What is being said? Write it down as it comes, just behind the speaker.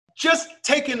just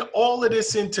taking all of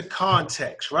this into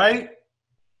context, right?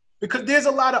 Because there's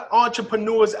a lot of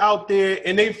entrepreneurs out there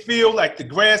and they feel like the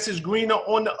grass is greener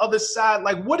on the other side.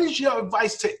 Like, what is your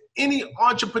advice to any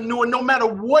entrepreneur, no matter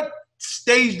what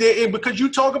stage they're in? Because you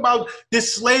talk about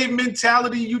this slave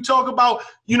mentality, you talk about,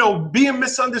 you know, being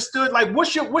misunderstood. Like,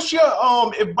 what's your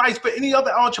advice for any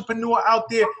other entrepreneur out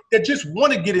there that just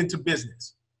want to get into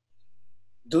business?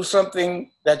 Do something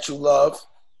that you love.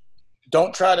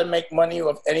 Don't try to make money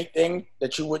off anything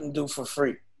that you wouldn't do for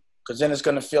free, because then it's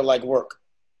going to feel like work.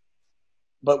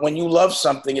 But when you love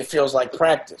something, it feels like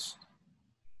practice.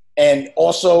 And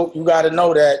also, you got to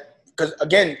know that, because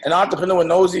again, an entrepreneur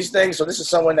knows these things. So this is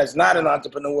someone that's not an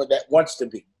entrepreneur that wants to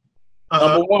be.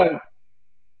 Number one,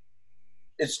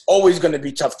 it's always going to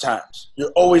be tough times.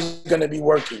 You're always going to be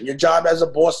working. Your job as a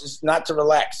boss is not to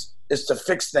relax. It's to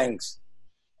fix things.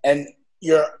 And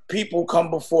your people come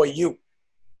before you.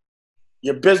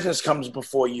 Your business comes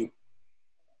before you.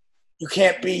 You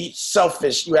can't be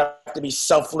selfish. You have to be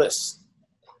selfless.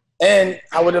 And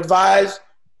I would advise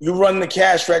you run the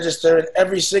cash register in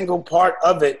every single part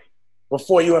of it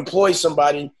before you employ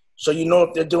somebody, so you know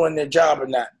if they're doing their job or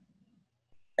not.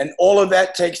 And all of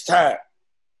that takes time.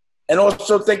 And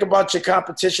also think about your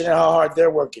competition and how hard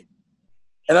they're working.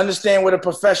 And understand what a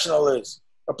professional is.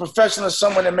 A professional is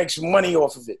someone that makes money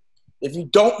off of it. If you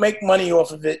don't make money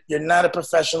off of it, you're not a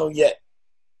professional yet.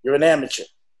 You're an amateur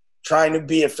trying to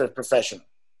be a professional.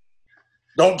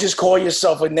 Don't just call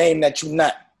yourself a name that you're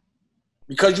not.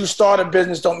 Because you start a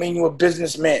business don't mean you're a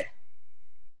businessman.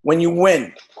 When you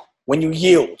win, when you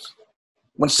yield,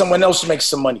 when someone else makes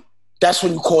some money, that's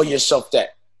when you call yourself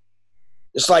that.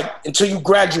 It's like until you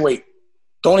graduate,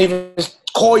 don't even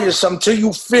call yourself until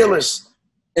you fearless,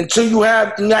 until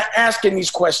you're not asking these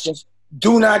questions.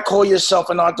 Do not call yourself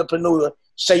an entrepreneur.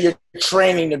 Say you're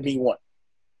training to be one.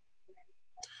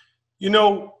 You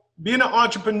know, being an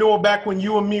entrepreneur back when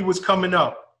you and me was coming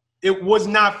up, it was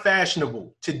not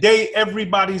fashionable. Today,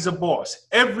 everybody's a boss.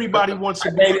 Everybody wants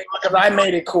to be. Because I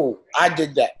made it cool. I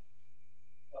did that.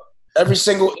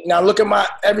 Now look at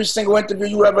every single interview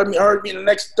you ever heard me in the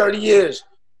next 30 years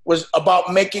was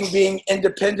about making being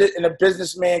independent and a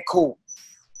businessman cool.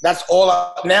 That's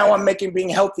all. Now I'm making being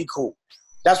healthy cool.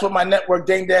 That's what my network,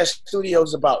 Damon Dash Studio,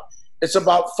 is about. It's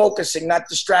about focusing, not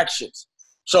distractions.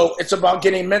 So it's about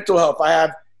getting mental health. I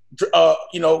have,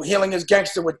 Healing is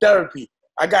Gangster with therapy.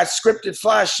 I got scripted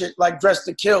fly shit like Dress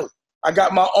to Kill. I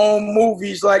got my own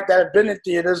movies like that have been in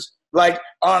theaters, like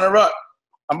Honor Up.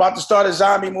 I'm about to start a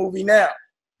zombie movie now.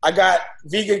 I got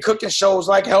vegan cooking shows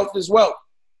like Health is Wealth,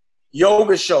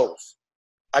 yoga shows.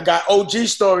 I got OG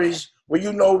stories where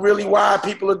you know really why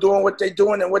people are doing what they're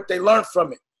doing and what they learned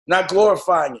from it, not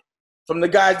glorifying it. From the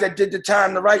guys that did the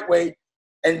time the right way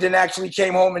and then actually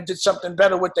came home and did something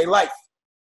better with their life.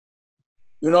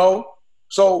 You know?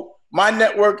 So my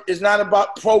network is not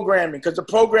about programming, because the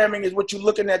programming is what you're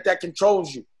looking at that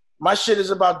controls you. My shit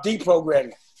is about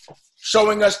deprogramming,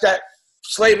 showing us that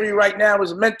slavery right now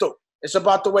is mental. It's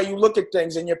about the way you look at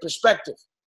things and your perspective.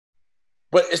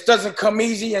 But it doesn't come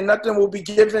easy and nothing will be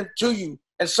given to you.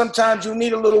 And sometimes you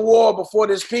need a little war before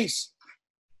there's peace.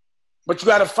 But you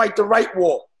got to fight the right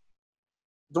war,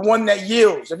 the one that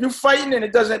yields. If you're fighting and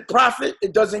it doesn't profit,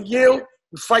 it doesn't yield,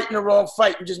 you're fighting the wrong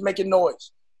fight. You're just making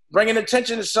noise. Bringing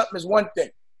attention to something is one thing,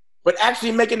 but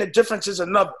actually making a difference is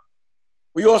another.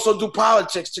 We also do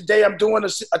politics. Today I'm doing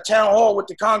a town hall with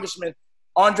the Congressman,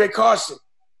 Andre Carson,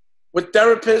 with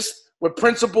therapists, with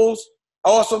principals.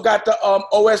 I also got the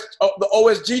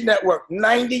OSG network,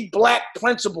 90 black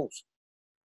principals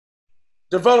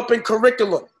developing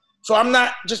curriculum. So I'm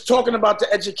not just talking about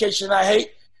the education I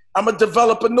hate. I'm going to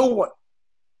develop a new one.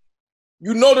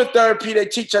 You know the therapy they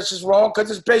teach us is wrong because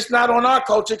it's based not on our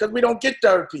culture, because we don't get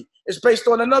therapy. It's based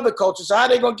on another culture. So how are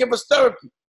they going to give us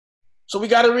therapy? So we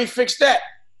got to refix that.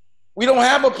 We don't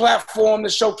have a platform to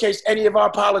showcase any of our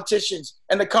politicians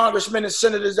and the congressmen and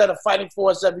senators that are fighting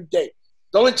for us every day.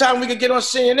 The only time we can get on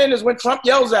CNN is when Trump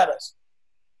yells at us.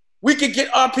 We could get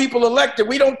our people elected.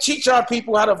 We don't teach our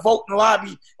people how to vote and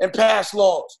lobby and pass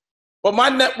laws. But my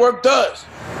network does.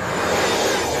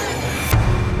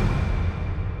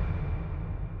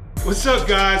 What's up,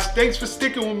 guys? Thanks for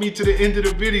sticking with me to the end of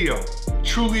the video.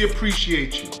 Truly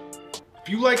appreciate you. If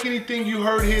you like anything you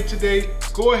heard here today,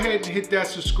 go ahead and hit that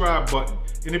subscribe button.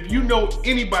 And if you know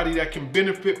anybody that can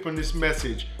benefit from this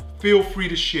message, feel free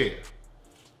to share.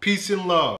 Peace and love.